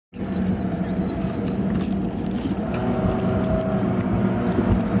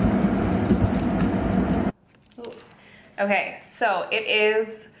Okay, so it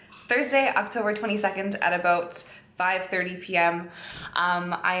is Thursday, October 22nd at about 5:30 p.m.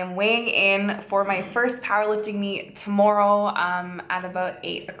 I am weighing in for my first powerlifting meet tomorrow at about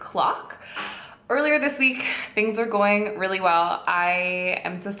 8 o'clock. Earlier this week, things are going really well. I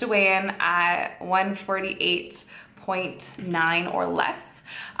am supposed to weigh in at 148.9 or less.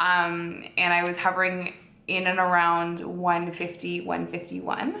 And I was hovering in and around 150,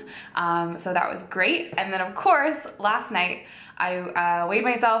 151. So that was great. And then of course, last night, I weighed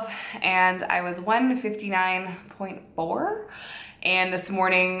myself and I was 159.4. And this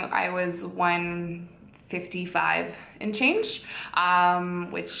morning I was 155 and change,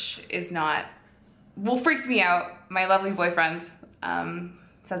 which is not, well, freaked me out. My lovely boyfriend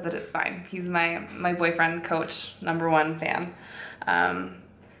says that it's fine. He's my boyfriend, coach, #1 fan.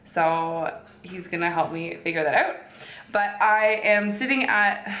 So he's gonna help me figure that out. But I am sitting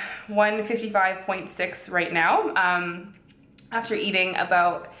at 155.6 right now, after eating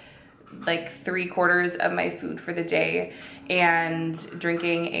about like 3/4 of my food for the day and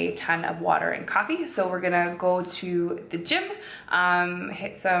drinking a ton of water and coffee. So we're gonna go to the gym,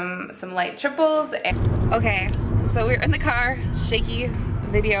 hit some light triples. Okay, so we're in the car, shaky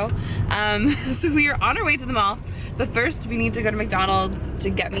video. So we are on our way to the mall. But first we need to go to McDonald's to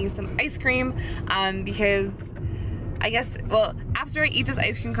get me some ice cream, because I guess, well, after I eat this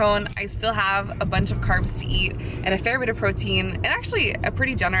ice cream cone, I still have a bunch of carbs to eat and a fair bit of protein and actually a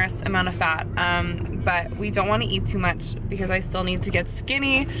pretty generous amount of fat. But we don't want to eat too much because I still need to get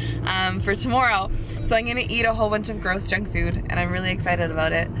skinny for tomorrow. So I'm gonna eat a whole bunch of gross junk food and I'm really excited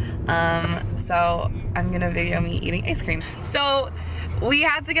about it. So I'm gonna video me eating ice cream. So we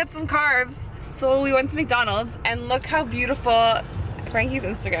had to get some carbs. So we went to McDonald's and look how beautiful, Frankie's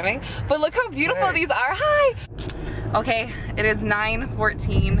Instagramming, but look how beautiful these are. Hi! Okay, it is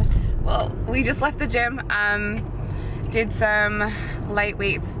 9:14. Well, we just left the gym, did some light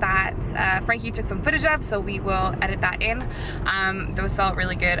weights that Frankie took some footage of, so we will edit that in. Those felt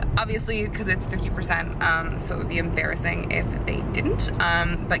really good, obviously, because it's 50%, so it would be embarrassing if they didn't.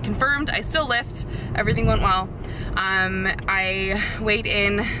 But confirmed, I still lift, everything went well. I weighed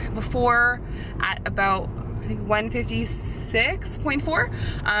in before at about, I think, 156.4.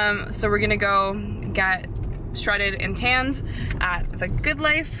 So we're gonna go get shredded and tanned at the Good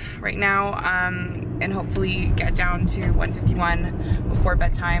Life right now, and hopefully get down to 151 before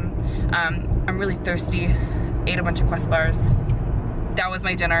bedtime. I'm really thirsty, ate a bunch of Quest bars. That was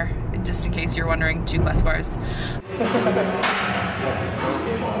my dinner, just in case you're wondering, 2 Quest bars.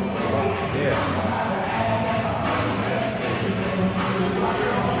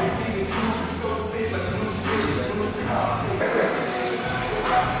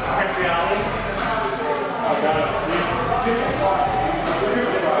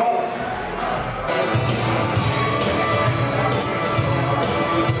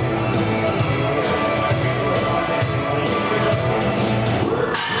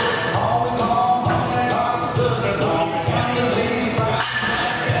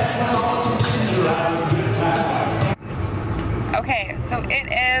 Okay, so it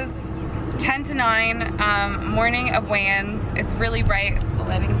is 10 to 9, morning of weigh-ins. It's really bright, so the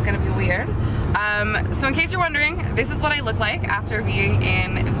lighting's gonna be weird. So in case you're wondering, this is what I look like after being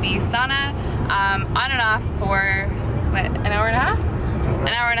in the sauna, on and off for, what, an hour and a half? An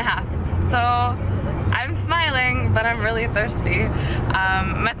hour and a half. So I'm smiling, but I'm really thirsty.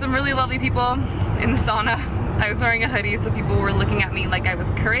 Met some really lovely people in the sauna. I was wearing a hoodie, so people were looking at me like I was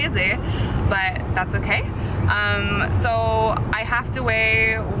crazy, but that's okay. So I have to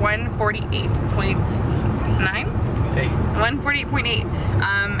weigh 148.9? 148.8,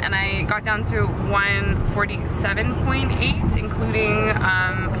 and I got down to 147.8, including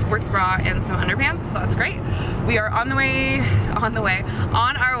a sports bra and some underpants, so that's great. We are on our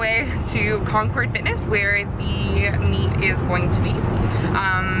way to Concord Fitness, where the meet is going to be.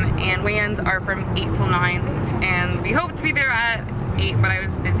 And weigh-ins are from 8 till 9, and we hope to be there at 8, but I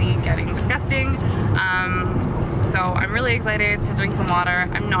was busy getting disgusting. So I'm really excited to drink some water.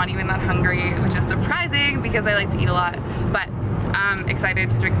 I'm not even that hungry, which is surprising because I like to eat a lot, but I'm excited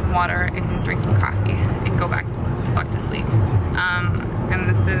to drink some water and drink some coffee and go back to sleep. And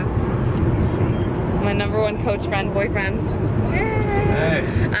this is my #1 coach friend, boyfriend. Hey.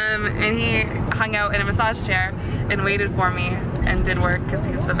 And he hung out in a massage chair and waited for me and did work because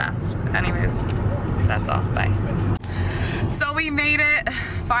he's the best. Anyways, that's all, bye. So we made it,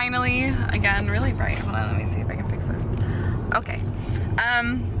 finally. Again, really bright. Hold on, let me see if I can fix this. Okay.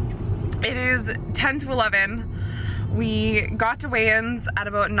 It is 10 to 11. We got to weigh-ins at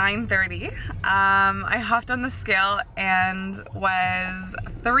about 9:30. I hopped on the scale and was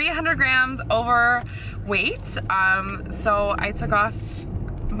 300 grams overweight. So I took off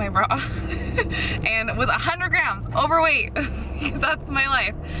my bra and was 100 grams overweight because that's my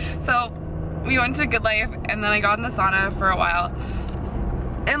life. So we went to Good Life and then I got in the sauna for a while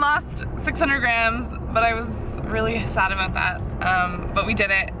and lost 600 grams, but I was really sad about that. But we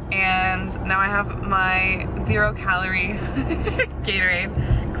did it, and now I have my 0-calorie Gatorade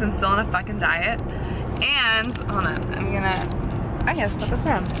because I'm still on a fucking diet. And hold on, I'm gonna flip this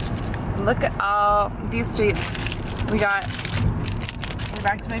around. Look at all these treats we got.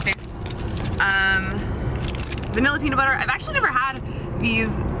 Back to my face. Vanilla peanut butter. I've actually never had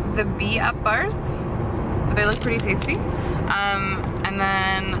the Be Up bars, but they look pretty tasty. And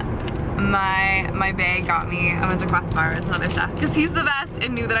then my bae got me a bunch of Quest bars and other stuff because he's the best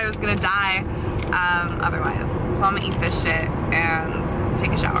and knew that I was gonna die otherwise. So I'm gonna eat this shit and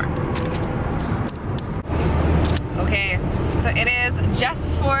take a shower. Okay, so it is just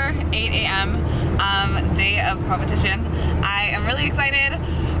before 8 a.m. Day of competition. I am really excited.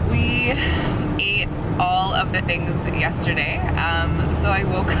 We ate all of the things yesterday. So I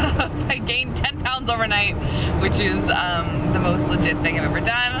woke up, I gained 10 pounds overnight, which is the most legit thing I've ever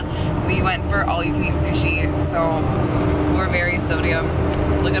done. We went for all-you-can-eat sushi, so we're very sodium.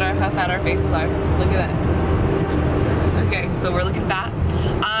 Look at how fat our faces are. Look at that. Okay, so we're looking fat.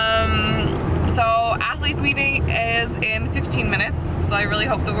 So athletes meeting is in 15 minutes, so I really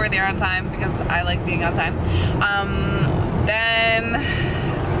hope that we're there on time because I like being on time. Then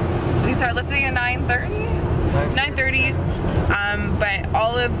we start lifting at 9:30, but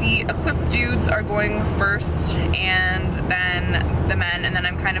all of the equipped dudes are going first, and then the men, and then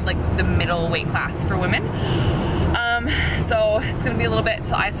I'm kind of like the middle weight class for women. So it's gonna be a little bit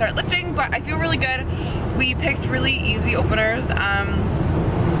till I start lifting, but I feel really good. We picked really easy openers.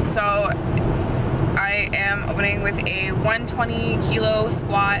 So I am opening with a 120 kilo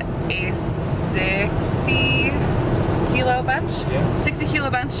squat, a 60 kilo bench, 60 kilo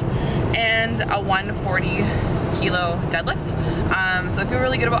bench, and a 140 kilo deadlift. So I feel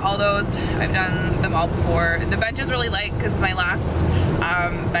really good about all those. I've done them all before. The bench is really light because my last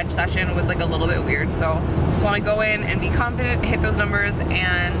bench session was like a little bit weird. So I just want to go in and be confident, hit those numbers,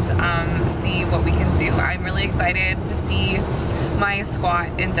 and see what we can do. I'm really excited to see my squat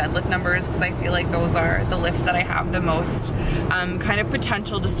and deadlift numbers because I feel like those are the lifts that I have the most kind of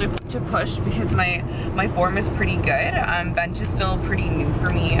potential just to push because my form is pretty good. Bench is still pretty new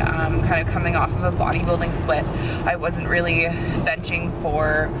for me, kind of coming off of a bodybuilding split. I wasn't really benching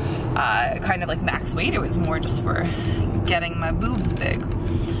for kind of like max weight. It was more just for getting my boobs big.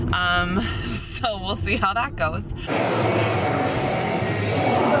 So we'll see how that goes.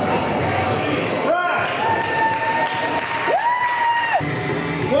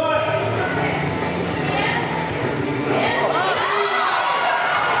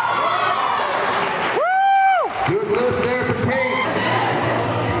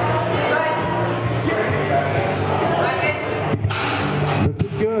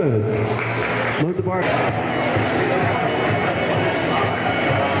 Load the bar.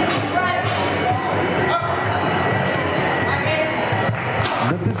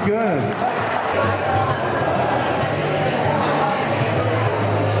 Lift is good.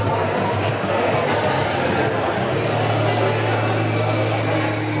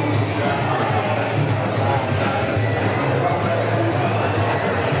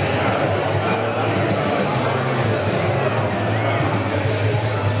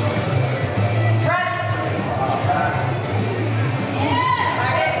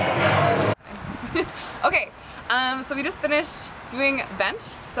 So we just finished doing bench.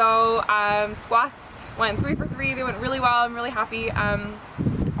 So squats went 3 for 3. They went really well. I'm really happy. I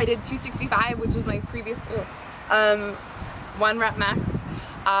did 265, which is my previous 1 rep max,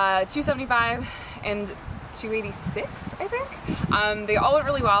 275 and 286, I think. They all went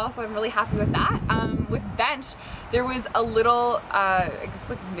really well, so I'm really happy with that. With bench, there was a little, I guess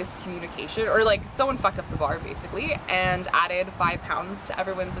like miscommunication, or like someone fucked up the bar basically and added 5 pounds to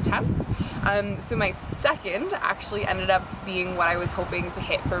everyone's attempts. So my second actually ended up being what I was hoping to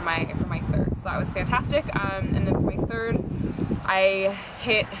hit for my third. So that was fantastic. And then for my third, I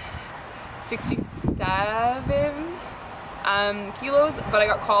hit 67 kilos, but I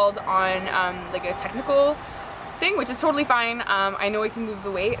got called on like a technical thing, which is totally fine. I know I can move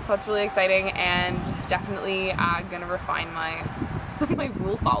the weight, so that's really exciting, and definitely gonna refine my my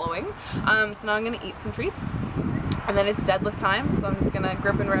rule following. So now I'm gonna eat some treats, and then it's deadlift time, so I'm just gonna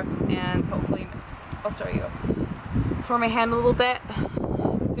grip and rip, and hopefully I'll show you. Let's pour my hand a little bit.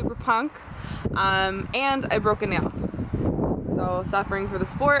 Super punk. and I broke a nail. So suffering for the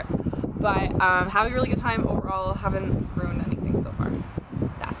sport, but having a really good time overall. Haven't ruined anything so far.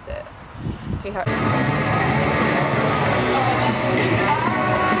 That's it. Okay,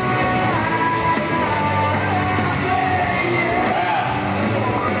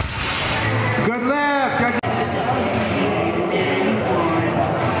 Good left.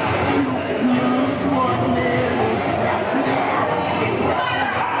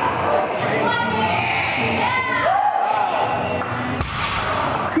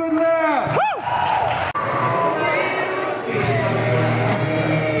 Good left.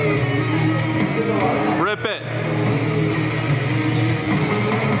 Rip it.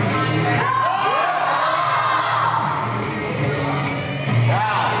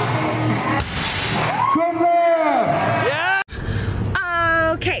 Good left. Yeah.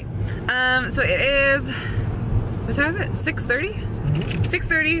 okay, so it is, what time is it? 6:30?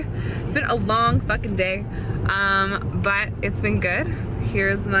 6:30. It's been a long fucking day, but it's been good.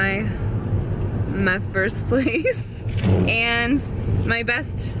 Here's my first place and my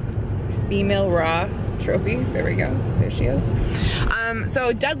best female raw trophy. There we go. There she is.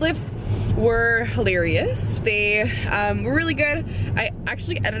 So deadlifts were hilarious. They were really good. I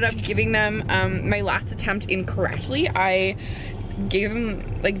actually ended up giving them my last attempt incorrectly. I gave them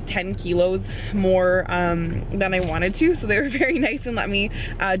like 10 kilos more than I wanted to, so they were very nice and let me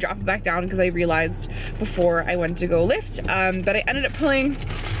drop it back down because I realized before I went to go lift that I ended up pulling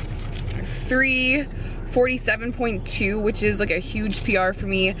 347.2, which is like a huge PR for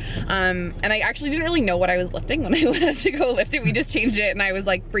me, and I actually didn't really know what I was lifting when I went to go lift it. We just changed it and I was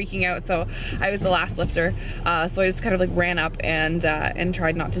like freaking out, so I was the last lifter, so I just kind of like ran up and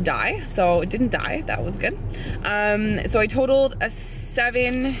tried not to die. So it didn't die, that was good. So I totaled a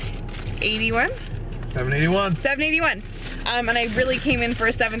 781. 781. And I really came in for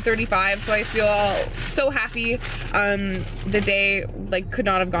a 735, so I feel so happy. The day like could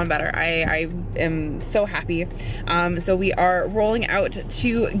not have gone better. I am so happy. So we are rolling out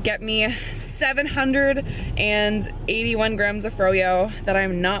to get me 781 grams of froyo that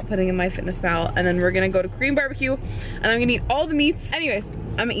I'm not putting in my fitness pal, and then we're gonna go to Korean barbecue and I'm gonna eat all the meats. Anyways,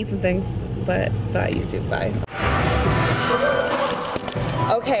 I'm gonna eat some things, but bye YouTube, bye.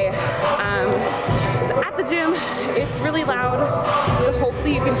 Okay, so at the gym, it's really loud, so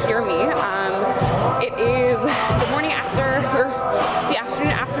hopefully you can hear me. It is the morning after, or the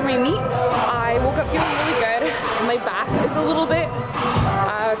afternoon after my meet. I woke up feeling really good. My back is a little bit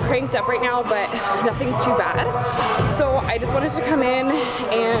cranked up right now, but nothing too bad. So I just wanted to come in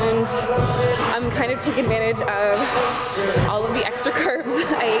and kind of take advantage of all of the extra carbs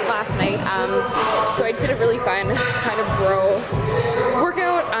I ate last night. So I just did a really fun kind of bro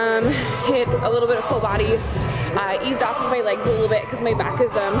workout, hit a little bit of full body, eased off of my legs a little bit because my back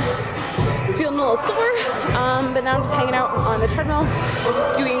is feeling a little sore, but now I'm just hanging out on the treadmill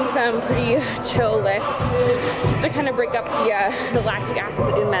doing some pretty chill lifts just to kind of break up the lactic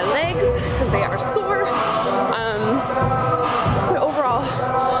acid in my legs because they are sore. But overall,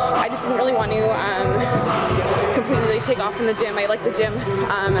 I just didn't really want to completely take off from the gym. I like the gym,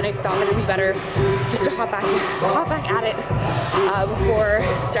 and I thought that it'd be better just to hop back at it before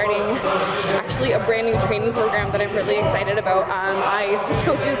starting actually a brand new training program that I'm really excited about. I switched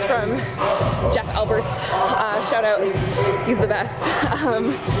coaches from Jeff Alberts, shout out, he's the best,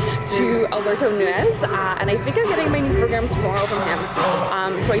 to Alberto Nunez, and I think I'm getting my new program tomorrow from him.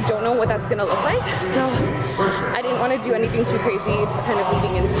 So I don't know what that's gonna look like, so I didn't want to do anything too crazy, just kind of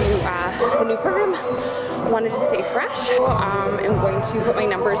leading into the new program. Wanted to stay fresh. So, I'm going to put my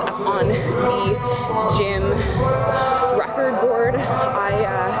numbers up on the gym record board.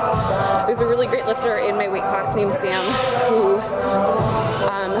 There's a really great lifter in my weight class named Sam who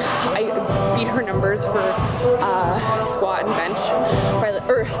I beat her numbers for squat and bench,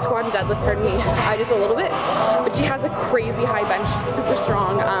 or squat and deadlift, pardon me, just a little bit, but she has a crazy high bench, super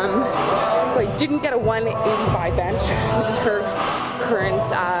strong. So I didn't get a 185 bench, which is her current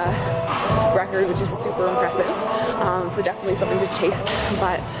record, which is super impressive. So definitely something to chase,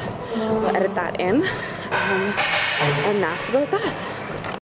 but we'll edit that in. And that's about that.